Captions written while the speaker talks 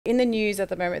In the news at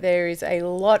the moment, there is a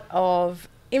lot of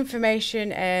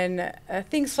information and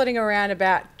things floating around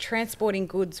about transporting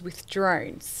goods with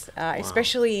drones,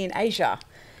 especially in Asia.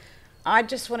 I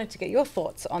just wanted to get your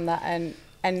thoughts on that,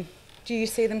 and do you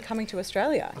see them coming to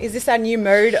Australia? Is this our new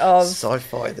mode of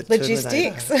sci-fi, the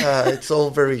logistics? It's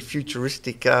all very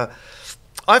futuristic. I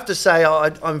have to say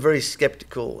I'm very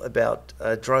sceptical about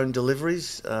drone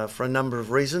deliveries for a number of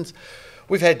reasons.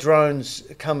 We've had drones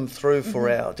come through for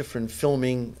our different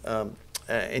filming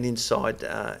and inside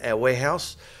our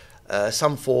warehouse,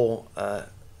 some for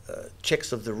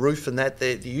checks of the roof and that.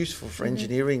 They're useful for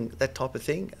engineering, that type of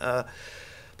thing.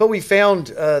 But we found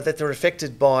that they're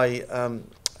affected by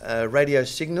radio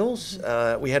signals.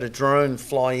 We had a drone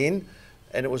fly in,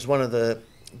 and it was one of the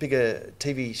bigger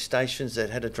TV stations that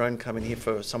had a drone come in here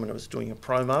for someone that was doing a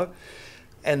promo.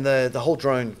 And the whole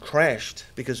drone crashed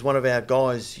because one of our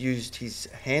guys used his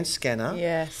hand scanner.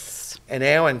 Yes. And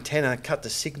our antenna cut the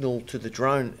signal to the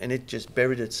drone, and it just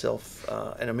buried itself.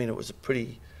 And I mean, it was a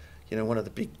pretty, one of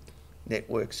the big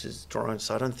networks is drones.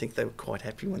 So I don't think they were quite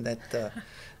happy when that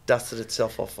dusted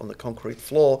itself off on the concrete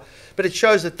floor. But it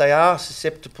shows that they are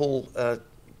susceptible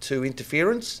to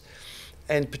interference.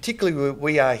 And particularly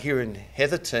we are here in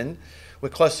Heatherton. We're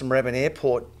close to Moorabbin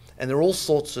Airport. And there are all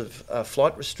sorts of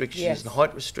flight restrictions and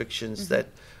height restrictions that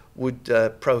would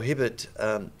prohibit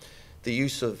the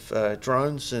use of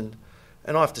drones. And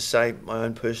I have to say, my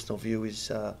own personal view is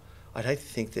I'd hate to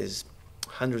think there's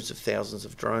hundreds of thousands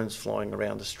of drones flying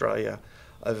around Australia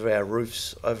over our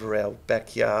roofs, over our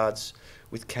backyards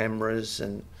with cameras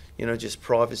and, just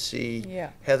privacy.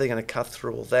 Yeah. How they're going to cut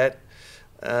through all that.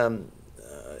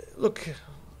 Look,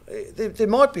 there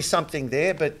might be something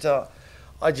there, but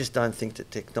I just don't think the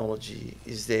technology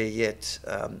is there yet.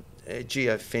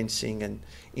 Geofencing and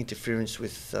interference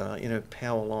with,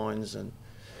 power lines and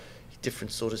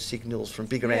different sort of signals from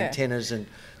bigger antennas, and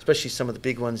especially some of the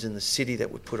big ones in the city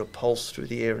that would put a pulse through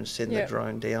the air and send the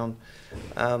drone down.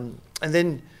 And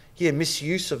then,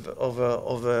 misuse of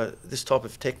this type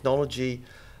of technology,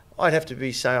 I'd have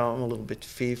to say I'm a little bit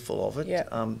fearful of it. Yeah.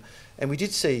 And we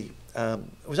did see,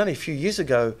 it was only a few years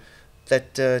ago,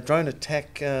 that drone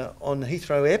attack on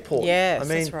Heathrow Airport. Yes,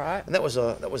 that's right. And that was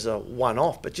a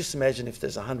one-off. But just imagine if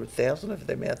there's 100,000 of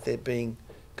them out there being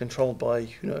controlled by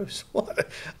who knows what.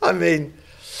 I mean,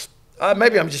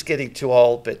 maybe I'm just getting too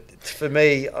old, but for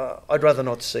me, I'd rather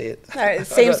not see it. No, it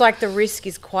seems like the risk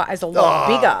is a lot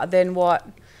bigger than what.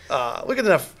 We're going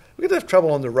to have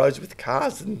trouble on the roads with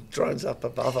cars and drones up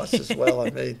above us as well. I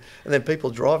mean, and then people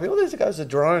driving. Oh, there goes a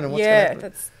drone, and what's going to happen?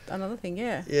 That's another thing.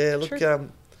 Yeah. Yeah.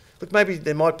 Look, maybe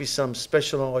there might be some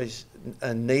specialised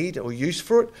need or use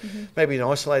for it. Maybe in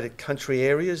isolated country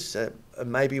areas,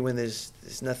 maybe when there's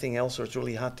nothing else or it's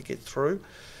really hard to get through.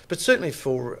 But certainly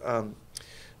for,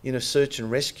 search and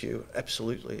rescue,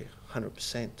 absolutely,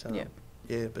 100%.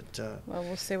 Yeah, but well,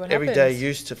 we'll see what everyday happens.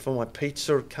 use for my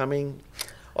pizza coming.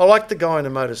 I like the guy on a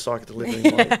motorcycle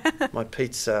delivering my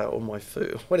pizza or my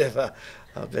food, whatever.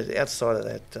 But outside of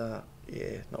that,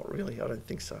 not really. I don't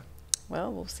think so.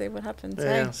 Well, we'll see what happens.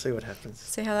 Yeah, see what happens.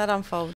 See how that unfolds.